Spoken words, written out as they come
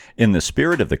In the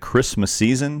spirit of the Christmas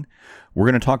season, we're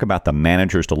going to talk about the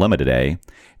manager's dilemma today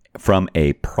from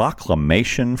a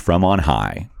proclamation from on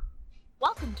high.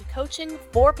 Welcome to Coaching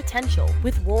for Potential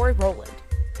with Rory Rowland.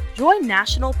 Join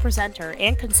national presenter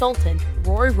and consultant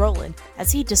Rory Rowland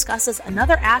as he discusses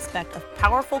another aspect of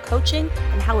powerful coaching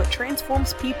and how it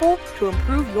transforms people to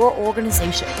improve your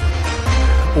organization.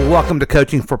 Welcome to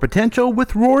Coaching for Potential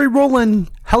with Rory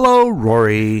Rowland. Hello,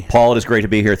 Rory. Paul, it is great to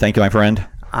be here. Thank you, my friend.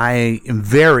 I am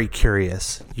very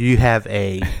curious. You have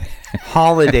a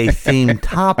holiday-themed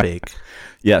topic.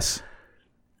 Yes.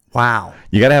 Wow.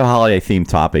 You got to have a holiday-themed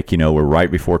topic. You know, we're right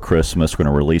before Christmas. We're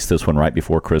going to release this one right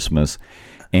before Christmas.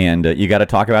 And you got to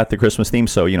talk about the Christmas theme.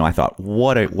 So, you know, I thought,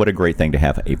 what a great thing to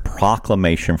have a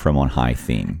proclamation from on high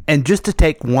theme. And just to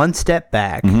take one step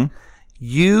back,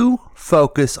 you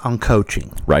focus on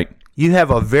coaching. Right. You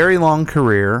have a very long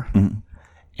career. And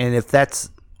if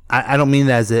that's, I don't mean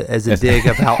that as a dig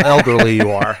of how elderly you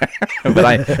are. but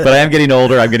I am getting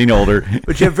older. I'm getting older.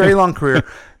 But you have a very long career,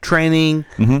 training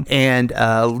and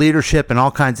leadership and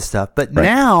all kinds of stuff. But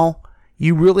now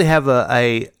you really have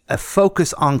a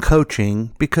focus on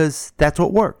coaching because that's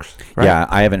what works. Right? Yeah,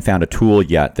 I haven't found a tool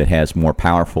yet that has more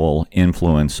powerful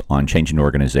influence on changing an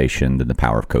organization than the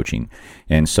power of coaching.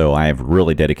 And so I have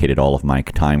really dedicated all of my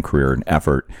time, career, and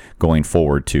effort going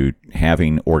forward to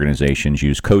having organizations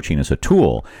use coaching as a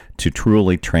tool to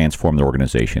truly transform the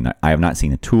organization. I have not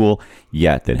seen a tool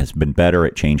yet that has been better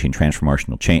at changing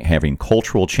transformational change, having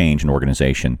cultural change in an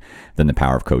organization than the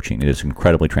power of coaching. It is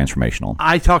incredibly transformational.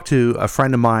 I talked to a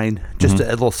friend of mine, just a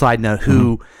little side note,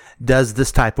 who does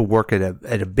this type of work at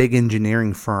a big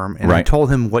engineering firm, and I told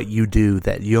him what you do,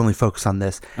 that you only focus on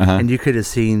this, and you could have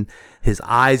seen his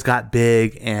eyes got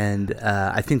big, and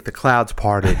I think the clouds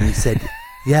parted, and he said,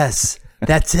 yes,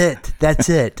 that's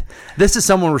it. This is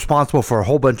someone responsible for a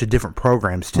whole bunch of different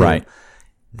programs, too. Right.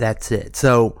 That's it.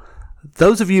 So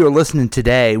those of you who are listening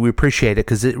today, we appreciate it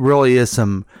because it really is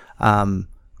some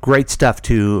great stuff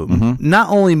to not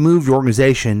only move your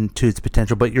organization to its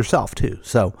potential, but yourself, too.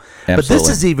 So, Absolutely. But this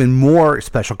is even more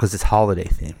special because it's holiday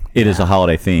theme. It is a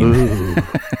holiday theme. Ooh.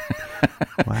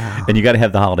 Wow. And you got to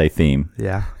have the holiday theme.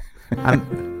 Yeah.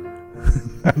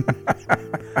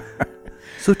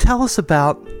 So tell us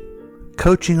about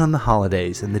coaching on the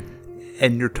holidays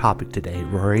and your topic today,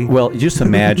 Rory. Well, just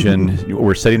imagine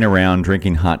we're sitting around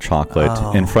drinking hot chocolate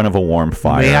in front of a warm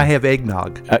fire. May I have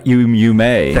eggnog? You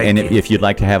may. Thank you. If you'd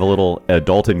like to have a little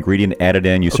adult ingredient added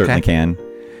in, you certainly can.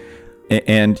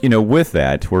 And, you know, with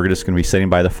that, we're just going to be sitting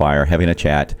by the fire, having a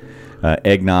chat,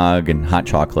 eggnog and hot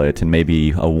chocolate, and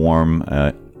maybe a warm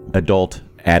adult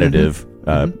additive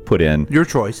put in. Your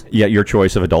choice. Yeah, your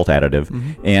choice of adult additive.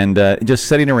 And just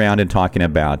sitting around and talking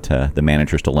about the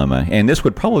manager's dilemma. And this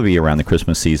would probably be around the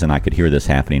Christmas season. I could hear this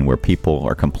happening where people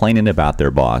are complaining about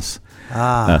their boss.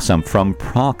 Some from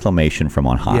proclamation from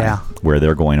on high, where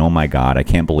they're going, oh my God, I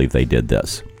can't believe they did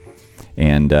this.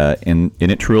 And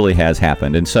it truly has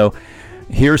happened. And so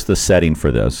here's the setting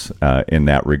for this in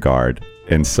that regard.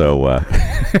 And so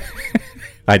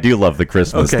I do love the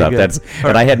Christmas stuff. Good.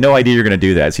 And I had no idea you're going to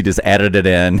do that. So you just added it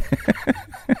in,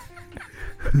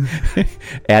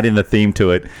 adding the theme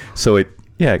to it. So it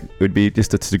would be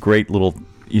just, it's a great little,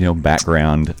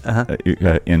 background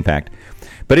impact.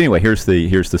 But anyway, here's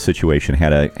the situation.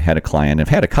 Had a client. I've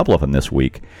had a couple of them this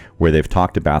week where they've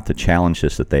talked about the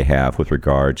challenges that they have with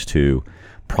regards to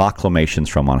proclamations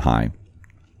from on high,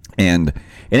 and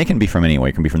it can be from anywhere.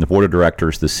 It can be from the board of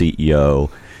directors, the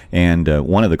CEO, and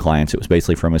one of the clients. It was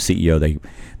basically from a CEO.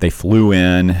 They flew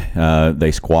in,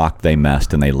 they squawked, they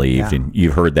messed, and they left. And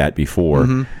you've heard that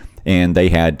before. And they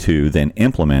had to then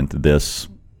implement this,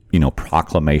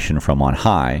 proclamation from on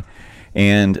high.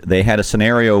 And they had a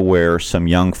scenario where some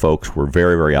young folks were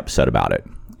very, very upset about it.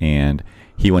 And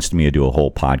he wants me to do a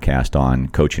whole podcast on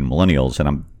coaching millennials. And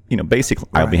I'm, basically,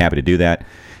 I'll be happy to do that.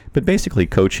 But basically,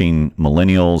 coaching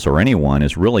millennials or anyone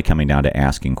is really coming down to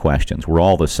asking questions. We're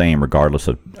all the same, regardless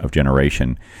of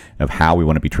generation, of how we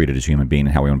want to be treated as human beings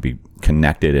and how we want to be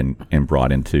connected and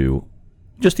brought into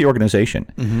just the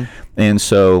organization. And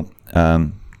so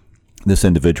this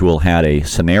individual had a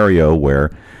scenario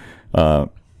where a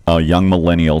young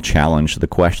millennial challenged the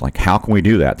question, like, how can we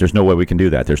do that? There's no way we can do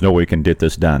that. There's no way we can get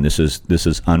this done. This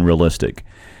is unrealistic.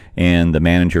 And the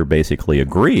manager basically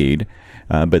agreed,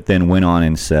 but then went on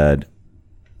and said,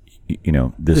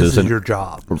 this isn't your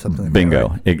job or something like bingo.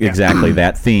 That, right? Exactly.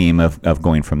 That theme of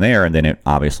going from there, and then it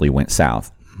obviously went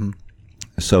south.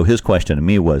 So his question to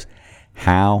me was,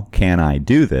 how can I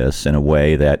do this in a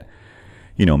way that,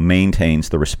 maintains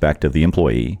the respect of the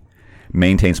employee,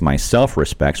 maintains my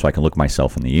self-respect so I can look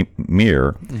myself in the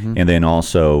mirror, and then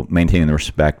also maintaining the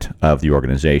respect of the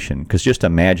organization. Because just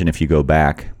imagine if you go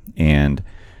back and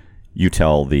you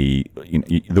tell the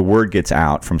word gets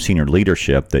out from senior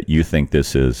leadership that you think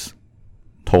this is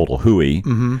total hooey,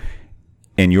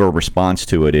 and your response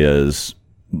to it is,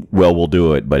 well, we'll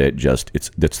do it, but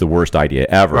it's the worst idea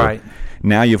ever. Right.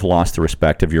 Now you've lost the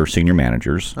respect of your senior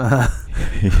managers.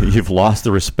 You've lost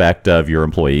the respect of your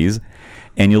employees,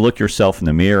 and you look yourself in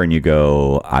the mirror and you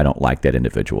go, I don't like that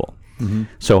individual.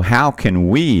 So how can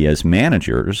we as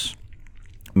managers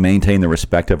maintain the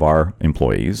respect of our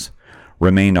employees,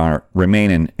 remain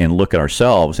and look at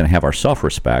ourselves and have our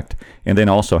self-respect, and then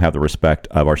also have the respect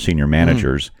of our senior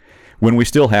managers when we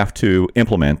still have to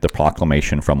implement the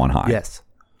proclamation from on high? Yes.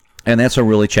 And that's a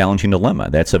really challenging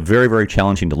dilemma. That's a very, very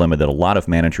challenging dilemma that a lot of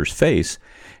managers face,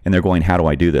 and they're going, how do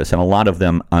I do this? And a lot of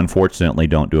them, unfortunately,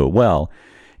 don't do it well.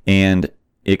 And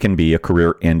it can be a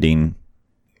career-ending,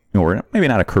 or maybe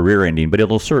not a career-ending, but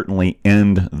it'll certainly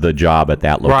end the job at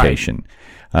that location.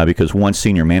 Right. Because once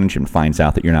senior management finds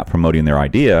out that you're not promoting their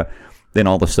idea, then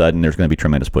all of a sudden there's going to be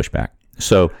tremendous pushback.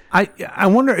 So I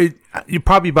wonder, you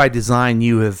probably by design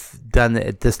you have done it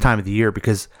at this time of the year,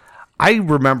 because I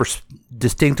remember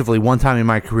distinctively one time in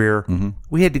my career,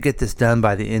 we had to get this done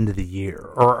by the end of the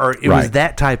year, or it was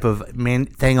that type of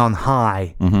thing on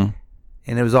high, and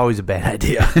it was always a bad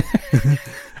idea.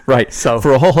 Right. So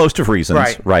for a whole host of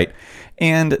reasons. Right.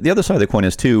 And the other side of the coin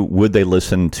is too, would they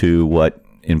listen to what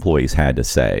employees had to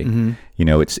say?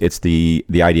 It's the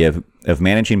idea of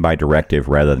managing by directive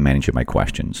rather than managing by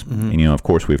questions. And of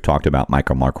course we've talked about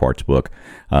Michael Marquardt's book,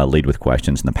 Lead with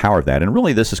Questions, and the power of that, and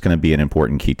really this is going to be an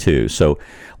important key too. So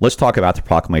let's talk about the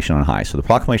proclamation on high. So the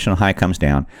proclamation on high comes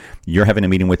down, you're having a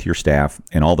meeting with your staff,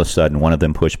 and all of a sudden one of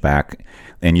them pushed back,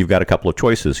 and you've got a couple of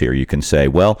choices here. You can say,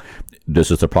 well, this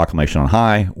is the proclamation on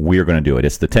high, we're going to do it,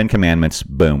 it's the 10 Commandments,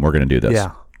 boom, we're going to do this.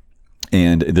 Yeah.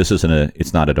 And this isn't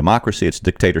it's not a democracy, it's a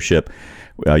dictatorship.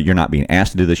 You're not being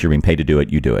asked to do this, you're being paid to do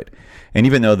it, you do it. And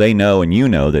even though they know and you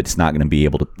know that it's not going to be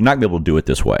able to do it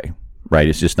this way, right?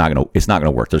 It's just not going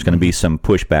to work. There's going to be some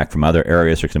pushback from other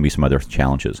areas, there's going to be some other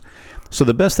challenges. So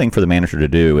the best thing for the manager to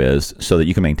do is, so that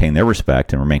you can maintain their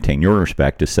respect and maintain your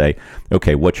respect, to say,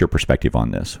 okay, what's your perspective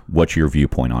on this? What's your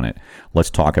viewpoint on it? Let's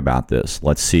talk about this.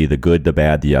 Let's see the good, the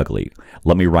bad, the ugly.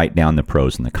 Let me write down the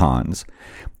pros and the cons.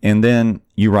 And then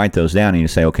you write those down and you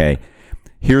say, okay,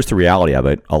 here's the reality of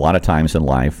it. A lot of times in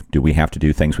life, do we have to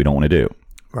do things we don't want to do?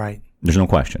 Right. There's no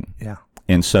question. Yeah.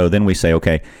 And so then we say,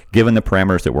 okay, given the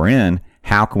parameters that we're in,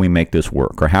 how can we make this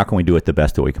work, or how can we do it the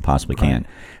best that we can possibly can?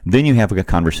 Then you have a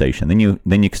conversation. Then you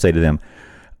can say to them,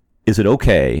 is it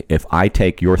okay if I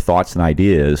take your thoughts and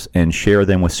ideas and share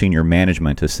them with senior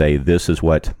management to say, this is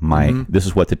what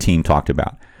the team talked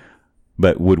about,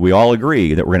 but would we all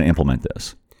agree that we're going to implement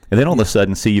this? And then all of a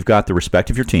sudden, see, you've got the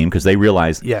respect of your team, because they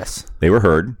realized they were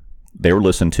heard, they were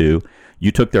listened to.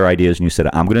 You took their ideas and you said,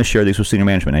 I'm going to share these with senior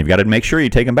management. Now you've got to make sure you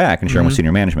take them back and share them with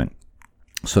senior management.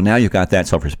 So now you've got that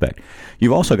self-respect.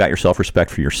 You've also got your self-respect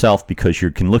for yourself, because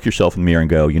you can look yourself in the mirror and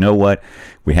go, you know what?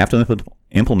 We have to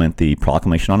implement the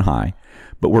proclamation on high,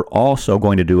 but we're also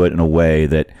going to do it in a way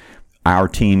that our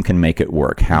team can make it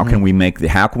work. How can we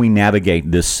how can we navigate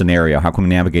this scenario? How can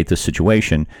we navigate this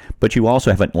situation? But you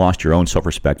also haven't lost your own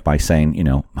self-respect by saying,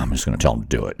 I'm just going to tell them to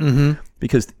do it.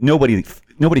 Because nobody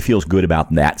feels good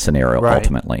about that scenario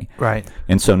ultimately. Right.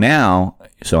 And so now,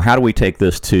 how do we take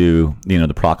this to,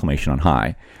 the proclamation on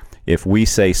high? If we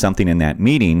say something in that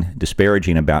meeting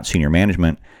disparaging about senior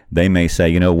management, they may say,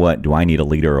 you know what, do I need a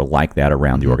leader like that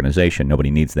around the organization?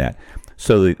 Nobody needs that.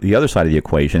 So the other side of the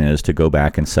equation is to go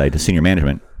back and say to senior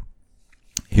management,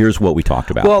 here's what we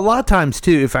talked about. Well, a lot of times,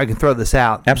 too, if I can throw this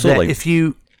out, absolutely, if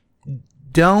you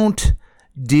don't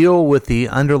deal with the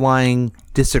underlying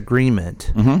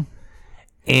disagreement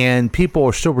and people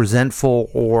are still resentful,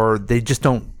 or they just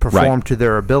don't perform to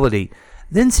their ability,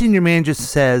 then senior manager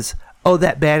says, oh,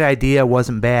 that bad idea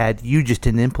wasn't bad, you just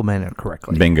didn't implement it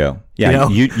correctly. Bingo. Yeah,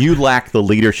 you lack the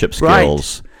leadership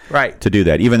skills to do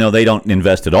that, even though they don't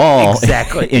invest at all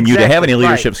in you to have any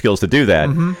leadership skills to do that.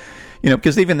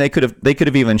 Because even they could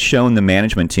have even shown the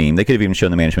management team. They could have even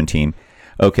shown the management team,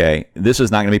 okay, this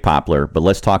is not going to be popular, but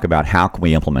let's talk about how can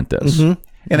we implement this.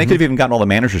 And they could have even gotten all the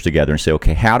managers together and say,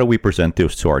 okay, how do we present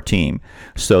this to our team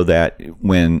so that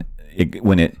when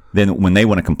they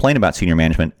want to complain about senior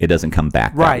management, it doesn't come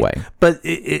back that way. But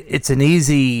it's an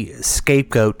easy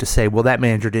scapegoat to say, well, that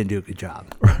manager didn't do a good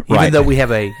job, even though we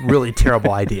have a really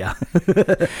terrible idea.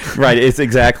 Right. It's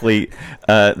exactly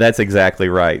that's exactly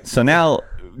right. So now,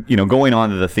 going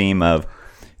on to the theme of,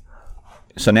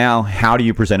 so now how do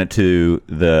you present it to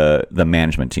the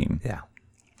management team? Yeah.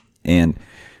 And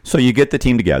so you get the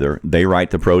team together. They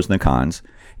write the pros and the cons,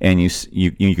 and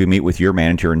you can meet with your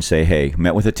manager and say, hey,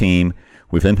 met with a team.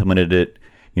 We've implemented it.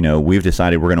 We've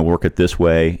decided we're going to work it this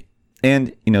way.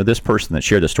 And, this person that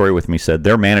shared the story with me said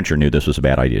their manager knew this was a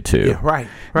bad idea too. Yeah, right.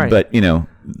 But,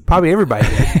 probably everybody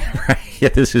did. Right. Yeah,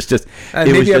 this is just...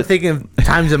 maybe I'm thinking of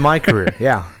times in my career.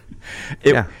 Yeah.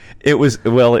 It was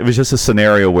just a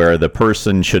scenario where the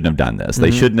person shouldn't have done this. They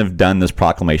shouldn't have done this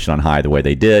proclamation on high the way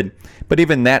they did. But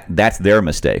even that's their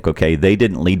mistake, okay? They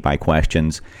didn't lead by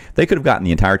questions. They could have gotten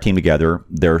the entire team together.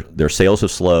 Their sales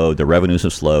have slowed. Their revenues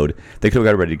have slowed. They could have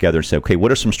got everybody together and said, okay,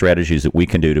 what are some strategies that we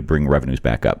can do to bring revenues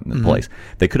back up in place?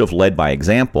 They could have led by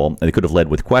example. They could have led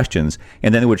with questions,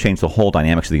 and then they would change the whole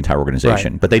dynamics of the entire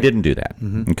organization. Right. But they didn't do that,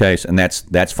 okay? And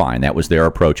that's fine. That was their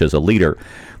approach as a leader.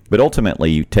 But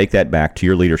ultimately, you take that back to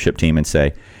your leadership team and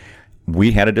say,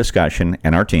 we had a discussion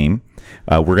in our team.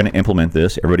 We're going to implement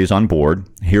this. Everybody's on board.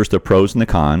 Here's the pros and the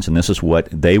cons, and this is what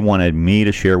they wanted me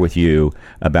to share with you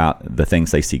about the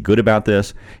things they see good about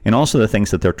this, and also the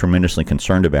things that they're tremendously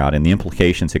concerned about and the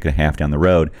implications it could have down the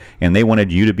road. And they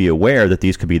wanted you to be aware that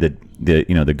these could be the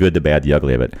good, the bad, the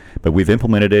ugly of it. But we've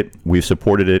implemented it, we've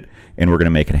supported it, and we're going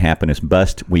to make it happen as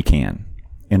best we can.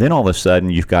 And then all of a sudden,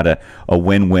 you've got a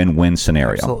win-win-win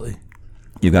scenario. Absolutely.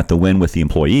 You've got the win with the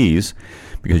employees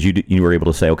because you were able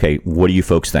to say, okay, what do you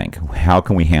folks think? How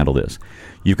can we handle this?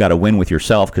 You've got a win with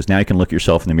yourself because now you can look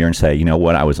yourself in the mirror and say, you know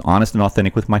what, I was honest and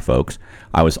authentic with my folks.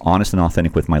 I was honest and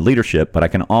authentic with my leadership, but I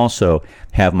can also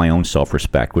have my own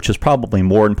self-respect, which is probably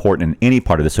more important in any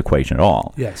part of this equation at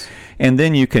all. Yes. And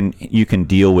then you can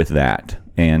deal with that.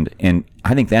 And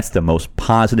I think that's the most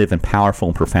positive and powerful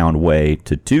and profound way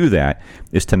to do that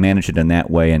is to manage it in that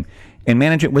way and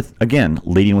manage it with, again,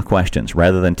 leading with questions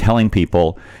rather than telling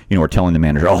people, or telling the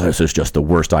manager, oh, this is just the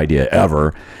worst idea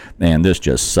ever and this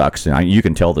just sucks. And you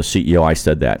can tell the CEO I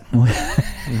said that.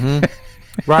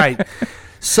 Right.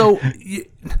 So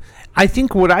I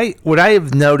think what I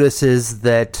have noticed is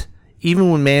that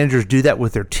even when managers do that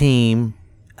with their team,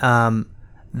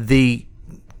 the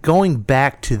going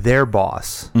back to their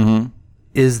boss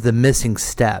is the missing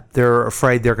step. They're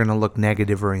afraid they're going to look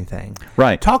negative or anything.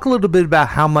 Right. Talk a little bit about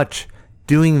how much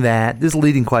doing that, this is a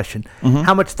leading question,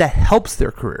 how much that helps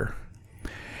their career.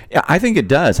 Yeah, I think it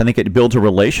does. I think it builds a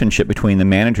relationship between the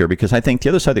manager because I think the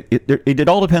other side, it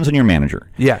all depends on your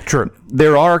manager. Yeah, true.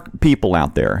 There are people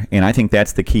out there, and I think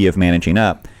that's the key of managing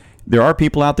up. There are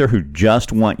people out there who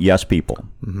just want yes people.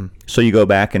 So you go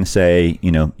back and say,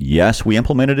 yes, we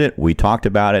implemented it. We talked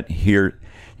about it here,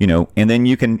 and then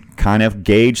you can kind of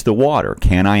gauge the water.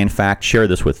 Can I, in fact, share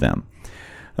this with them?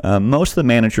 Most of the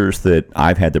managers that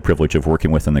I've had the privilege of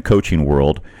working with in the coaching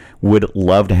world would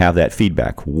love to have that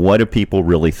feedback. What do people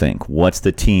really think? What's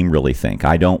the team really think?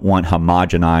 I don't want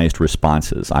homogenized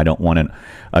responses. I don't want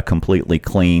a completely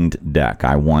cleaned deck.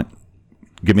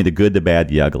 Give me the good, the bad,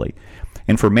 the ugly.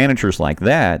 And for managers like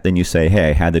that, then you say, hey,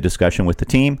 I had the discussion with the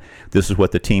team. This is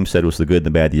what the team said was the good,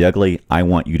 the bad, the ugly. I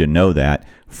want you to know that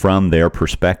from their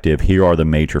perspective, here are the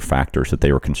major factors that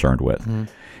they were concerned with.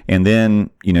 And then,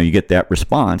 you get that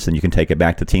response and you can take it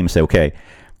back to the team and say, okay,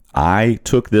 I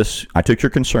took your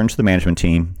concerns to the management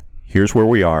team. Here's where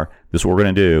we are. This is what we're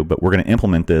going to do, but we're going to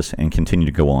implement this and continue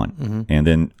to go on. And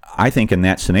then I think in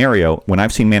that scenario, when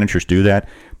I've seen managers do that,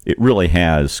 it really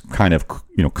has kind of,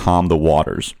 calmed the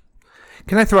waters.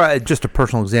 Can I throw out just a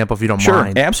personal example if you don't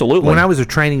mind? Sure, absolutely. When I was a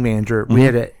training manager, we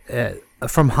had a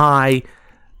from high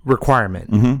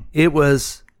requirement. It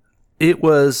was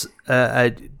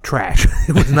a trash.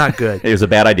 It was not good. It was a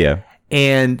bad idea.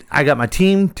 And I got my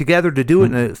team together to do it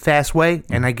in a fast way,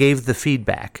 and I gave the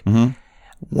feedback.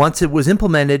 Once it was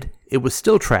implemented, it was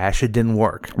still trash. It didn't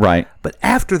work. Right. But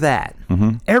after that,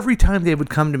 every time they would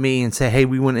come to me and say, hey,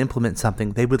 we want to implement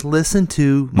something, they would listen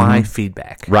to my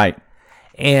feedback. Right.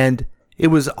 And it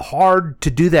was hard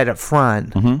to do that up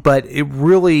front, but it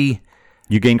really...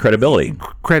 You gain credibility.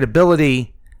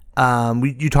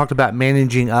 You talked about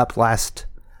managing up last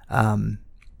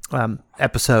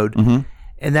episode,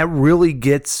 and that really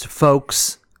gets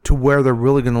folks to where they're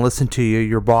really going to listen to you,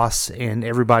 your boss, and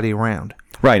everybody around.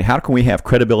 Right. How can we have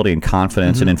credibility and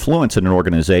confidence and influence in an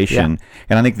organization? Yeah.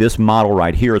 And I think this model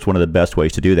right here is one of the best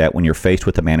ways to do that when you're faced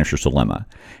with the manager's dilemma,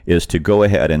 is to go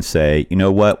ahead and say, you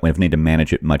know what, we need to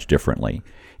manage it much differently.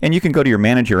 And you can go to your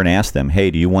manager and ask them,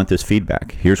 hey, do you want this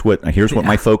feedback? Here's what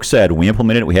my folks said. We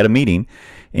implemented it. We had a meeting.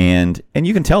 And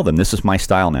you can tell them, this is my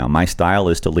style now. My style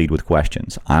is to lead with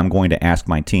questions. I'm going to ask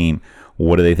my team,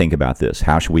 what do they think about this?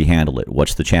 How should we handle it?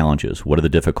 What's the challenges? What are the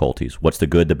difficulties? What's the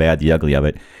good, the bad, the ugly of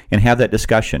it? And have that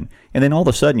discussion. And then all of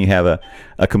a sudden you have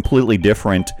a completely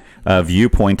different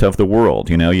viewpoint of the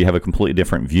world. You have a completely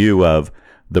different view of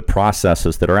the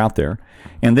processes that are out there.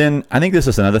 And then I think this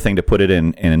is another thing to put it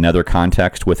in another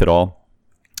context with it all,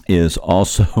 is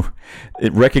also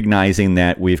recognizing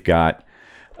that we've got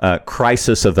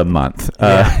crisis of the month.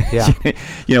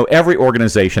 Every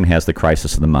organization has the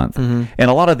crisis of the month. And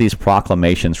a lot of these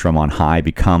proclamations from on high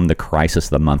become the crisis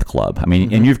of the month club. I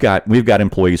mean, and we've got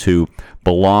employees who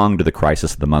belong to the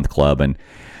crisis of the month club. And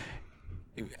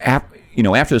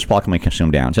after this proclamation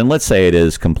comes down, and let's say it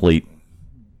is complete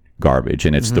garbage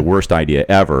and it's the worst idea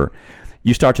ever,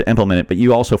 you start to implement it, but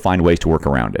you also find ways to work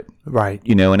around it. Right.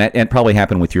 And that probably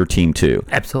happened with your team too.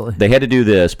 Absolutely. They had to do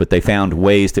this, but they found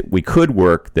ways that we could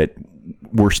work that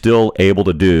we're still able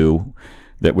to do,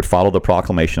 that would follow the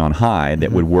proclamation on high,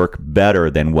 that would work better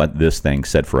than what this thing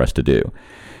said for us to do.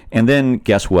 And then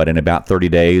guess what? In about 30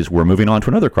 days, we're moving on to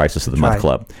another crisis of the month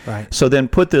club. Right. So then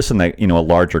put this in a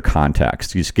larger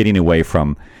context. You're just getting away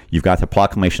from, you've got the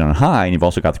proclamation on high, and you've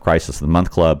also got the crisis of the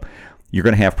month club. You're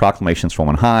going to have proclamations from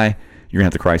on high. You're going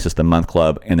to have the crisis of the month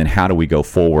club. And then how do we go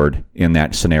forward in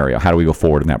that scenario? How do we go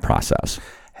forward in that process?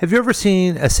 Have you ever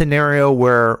seen a scenario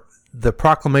where the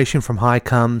proclamation from high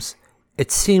comes,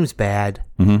 it seems bad,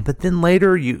 but then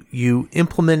later you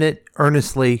implement it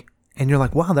earnestly, and you're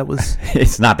like, wow, that was...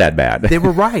 It's not that bad. They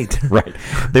were right. Right.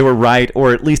 They were right,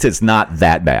 or at least it's not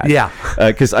that bad. Yeah.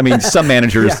 Because, some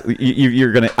managers,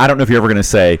 you're going to... I don't know if you're ever going to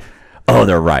say, oh,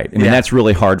 they're right. I mean, that's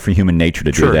really hard for human nature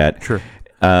to do that. Sure.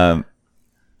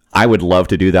 I would love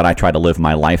to do that. I try to live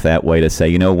my life that way, to say,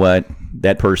 you know what?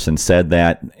 That person said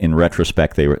that. In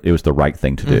retrospect, it was the right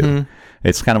thing to do.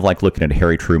 It's kind of like looking at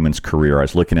Harry Truman's career. I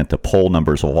was looking at the poll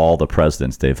numbers of all the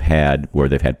presidents they've had, where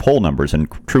they've had poll numbers, and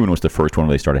Truman was the first one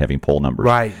where they started having poll numbers.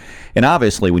 Right. And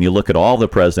obviously, when you look at all the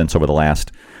presidents over the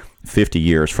last 50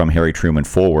 years from Harry Truman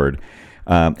forward,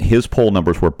 his poll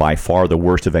numbers were by far the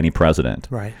worst of any president.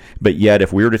 Right. But yet,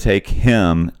 if we were to take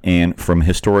him and from a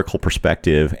historical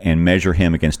perspective and measure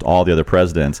him against all the other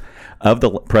presidents, of the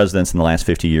presidents in the last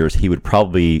 50 years, he would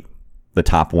probably be the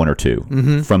top one or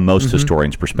two from most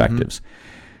historians' perspectives.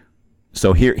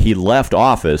 So here he left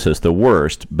office as the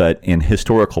worst, but in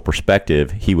historical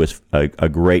perspective, he was a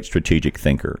great strategic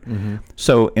thinker.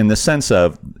 So in the sense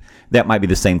of, that might be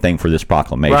the same thing for this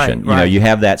proclamation. Right. You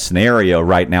have that scenario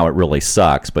right now, it really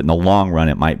sucks, but in the long run,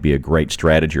 it might be a great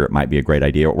strategy, or it might be a great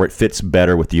idea, or it fits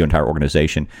better with the entire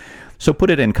organization. So put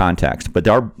it in context. But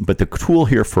the tool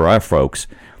here for our folks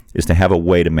is to have a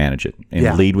way to manage it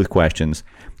and lead with questions.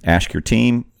 Ask your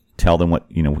team, tell them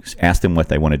ask them what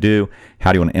they want to do.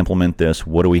 How do you want to implement this?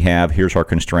 What do we have? Here's our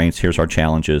constraints. Here's our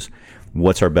challenges.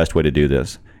 What's our best way to do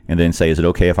this? And then say, is it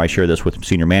okay if I share this with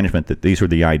senior management, that these are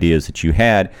the ideas that you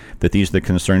had, that these are the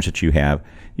concerns that you have?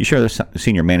 You share this with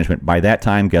senior management. By that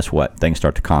time, guess what? Things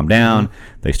start to calm down.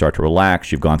 They start to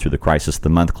relax. You've gone through the crisis of the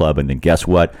month club, and then guess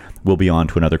what? We'll be on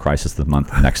to another crisis of the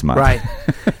month next month. Right.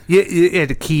 You had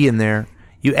a key in there.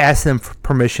 You ask them for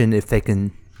permission if they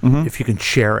can, if you can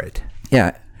share it.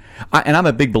 Yeah. And I'm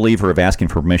a big believer of asking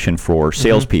for permission for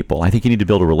salespeople. I think you need to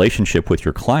build a relationship with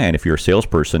your client if you're a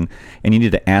salesperson, and you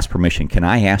need to ask permission. Can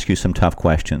I ask you some tough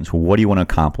questions? What do you want to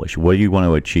accomplish? What do you want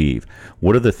to achieve?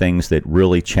 What are the things that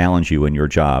really challenge you in your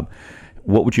job?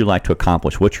 What would you like to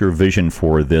accomplish? What's your vision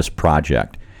for this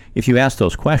project? If you ask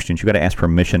those questions, you've got to ask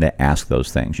permission to ask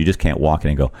those things. You just can't walk in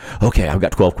and go, okay, I've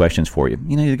got 12 questions for you.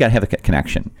 You've got to have a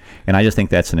connection. And I just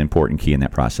think that's an important key in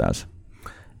that process.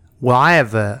 Well, I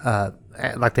have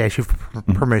I'd like to ask you for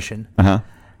permission.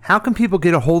 How can people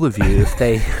get a hold of you if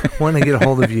they want to get a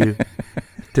hold of you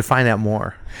to find out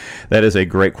more? That is a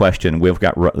great question. We've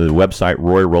got the website,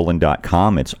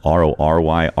 royrowland.com. It's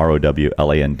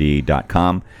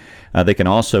RORYROWLAND.com. They can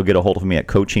also get a hold of me at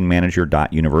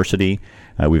coachingmanager.university.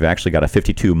 We've actually got a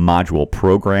 52-module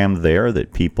program there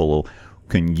that people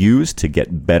can use to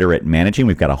get better at managing.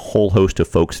 We've got a whole host of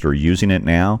folks that are using it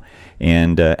now.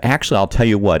 And actually, I'll tell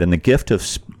you what, in the gift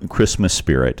of Christmas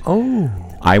spirit,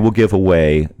 I will give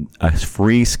away a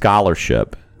free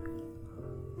scholarship.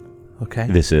 Okay.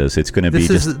 It's going to be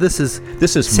this is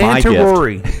Santa my gift.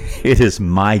 Rory. It is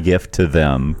my gift to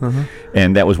them.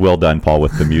 And that was well done, Paul,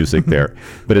 with the music there.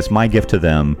 But it's my gift to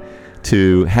them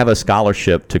to have a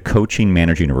scholarship to Coaching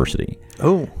Manager University.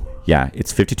 Oh. Yeah,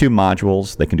 it's 52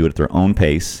 modules. They can do it at their own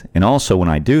pace. And also, when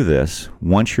I do this,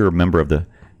 once you're a member of the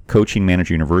Coaching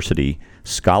Manager University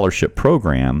scholarship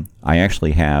program, I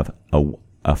actually have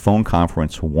a phone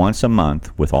conference once a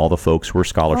month with all the folks who are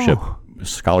scholarship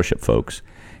folks.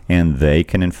 And they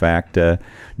can, in fact,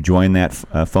 join that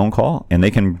phone call. And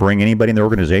they can bring anybody in the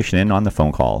organization in on the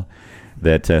phone call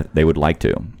that they would like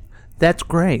to. That's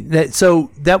great.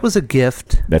 So that was a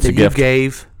gift that you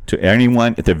gave to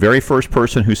anyone. The very first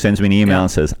person who sends me an email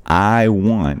and says, I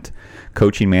want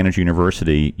Coaching Manager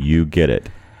University, you get it.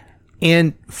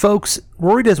 And folks,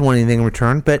 Rory doesn't want anything in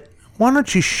return, but why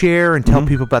don't you share and tell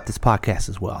people about this podcast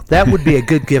as well? That would be a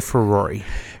good gift for Rory.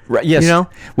 Right, yes.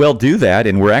 Well, do that,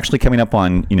 and we're actually coming up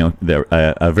on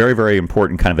a very, very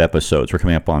important kind of episodes. We're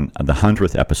coming up on the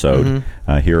 100th episode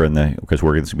here because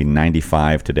we're going to be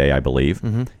 95 today, I believe,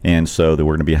 and so we're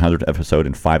going to be 100th episode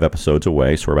and 5 episodes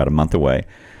away. So we're about a month away.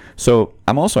 So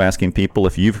I'm also asking people,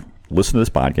 if you've listened to this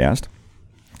podcast,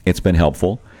 it's been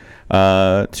helpful,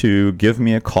 to give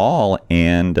me a call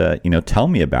and tell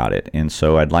me about it. And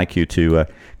so I'd like you to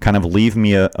kind of leave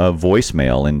me a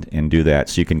voicemail and do that.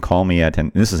 So you can call me at,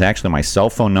 and this is actually my cell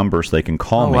phone number, so they can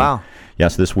call me. Wow.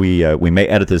 Yes, we may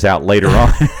edit this out later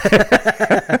on.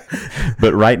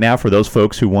 But right now, for those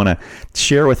folks who want to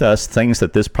share with us things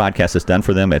that this podcast has done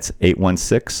for them, it's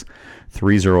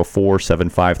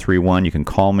 816-304-7531. You can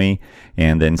call me,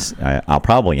 and then I'll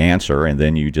probably answer, and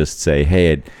then you just say,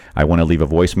 hey, I want to leave a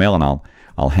voicemail, and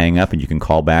I'll hang up, and you can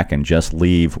call back and just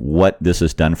leave what this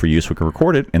has done for you, so we can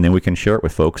record it, and then we can share it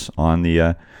with folks on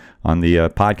the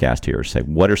podcast here. Say,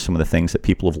 what are some of the things that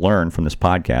people have learned from this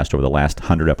podcast over the last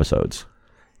 100 episodes?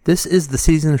 This is the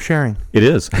season of sharing. It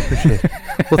is.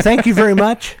 Well, thank you very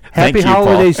much. Happy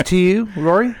holidays to you,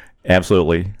 Rory.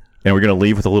 Absolutely. And we're going to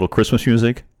leave with a little Christmas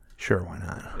music. Sure, why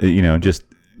not?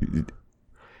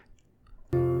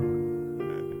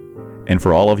 And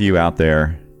for all of you out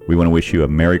there, we want to wish you a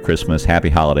Merry Christmas, Happy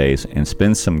Holidays, and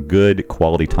spend some good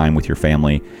quality time with your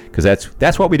family, because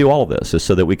that's what we do all of this, is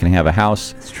so that we can have a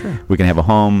house. That's true. We can have a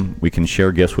home. We can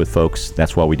share gifts with folks.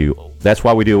 That's why we do. That's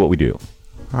why we do what we do.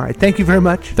 All right. Thank you very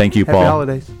much. Thank you, Paul. Happy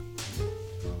holidays.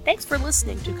 Thanks for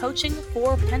listening to Coaching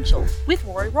for Potential with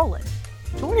Rory Rowland.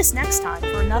 Join us next time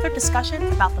for another discussion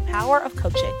about the power of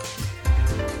coaching.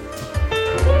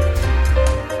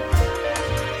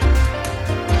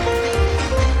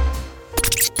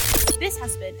 This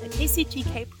has been a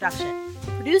KCTK production,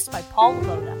 produced by Paul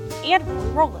Lavoda and Rory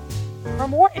Rowland. For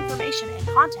more information and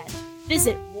content,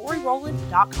 visit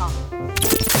RoryRowland.com.